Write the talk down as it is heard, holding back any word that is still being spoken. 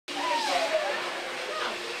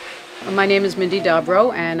My name is Mindy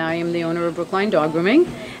Dobrow, and I am the owner of Brookline Dog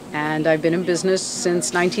Grooming, and I've been in business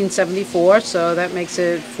since 1974, so that makes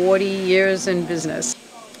it 40 years in business.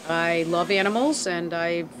 I love animals, and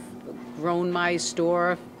I've grown my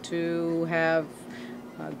store to have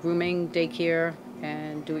grooming, daycare,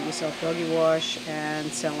 and do-it-yourself doggy wash,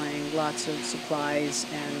 and selling lots of supplies.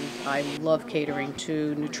 And I love catering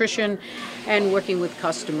to nutrition and working with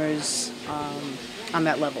customers on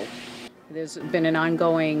that level. There's been an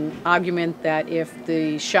ongoing argument that if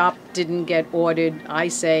the shop didn't get ordered, I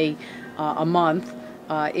say a month,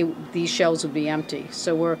 these shelves would be empty.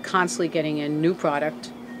 So we're constantly getting in new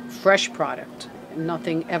product, fresh product.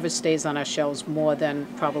 Nothing ever stays on our shelves more than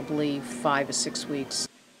probably 5 or 6 weeks.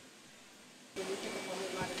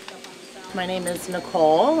 My name is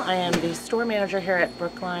Nicole. I am the store manager here at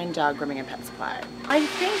Brookline Dog Grooming and Pet Supply. I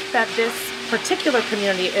think that this particular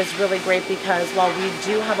community is really great because while we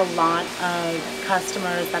do have a lot of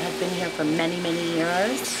customers that have been here for many, many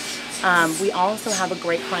years, we also have a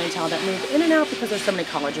great clientele that move in and out because there's so many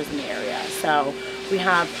colleges in the area. So we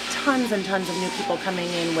have tons and tons of new people coming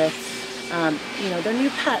in with they're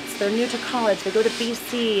new pets, they're new to college, they go to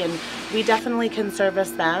BC, and we definitely can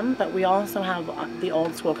service them, but we also have the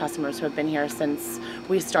old school customers who have been here since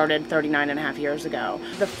we started 39 and a half years ago.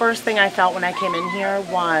 The first thing I felt when I came in here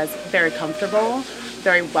was very comfortable,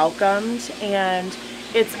 very welcomed, and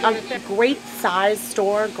it's a great size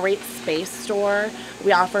store, great space store.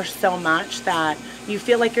 We offer so much that you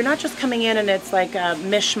feel like you're not just coming in and it's like a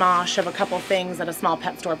mishmash of a couple things that a small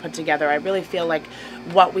pet store put together. I really feel like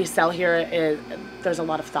what we sell here there's a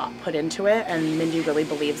lot of thought put into it, and Mindy really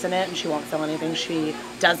believes in it, and she won't sell anything she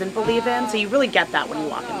doesn't believe in. So you really get that when you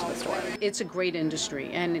walk into the store. It's a great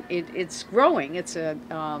industry, and it's growing.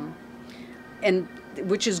 And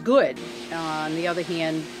which is good. On the other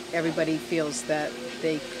hand, everybody feels that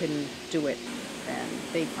they can do it, and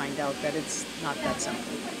they find out that it's not that simple.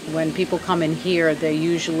 When people come in here, they're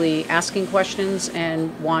usually asking questions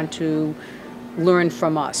and want to learn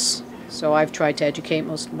from us. So I've tried to educate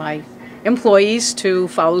most of my employees to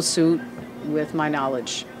follow suit with my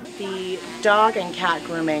knowledge. The dog and cat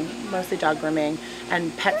grooming, mostly dog grooming,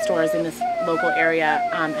 and pet stores in this local area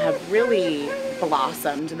have really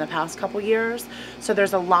blossomed in the past couple years. So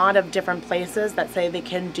there's a lot of different places that say they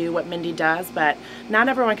can do what Mindy does, but not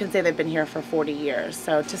everyone can say they've been here for 40 years.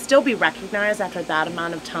 So to still be recognized after that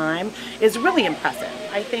amount of time is really impressive.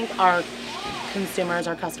 I think our consumers,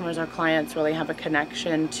 our customers, our clients really have a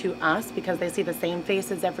connection to us because they see the same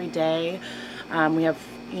faces every day. We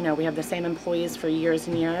have the same employees for years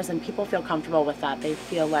and years, and people feel comfortable with that. They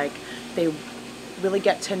feel like they really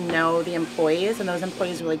get to know the employees, and those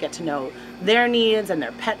employees really get to know their needs and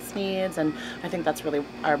their pets' needs, and I think that's really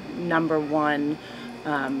our number one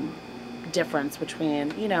difference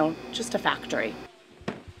between, just a factory.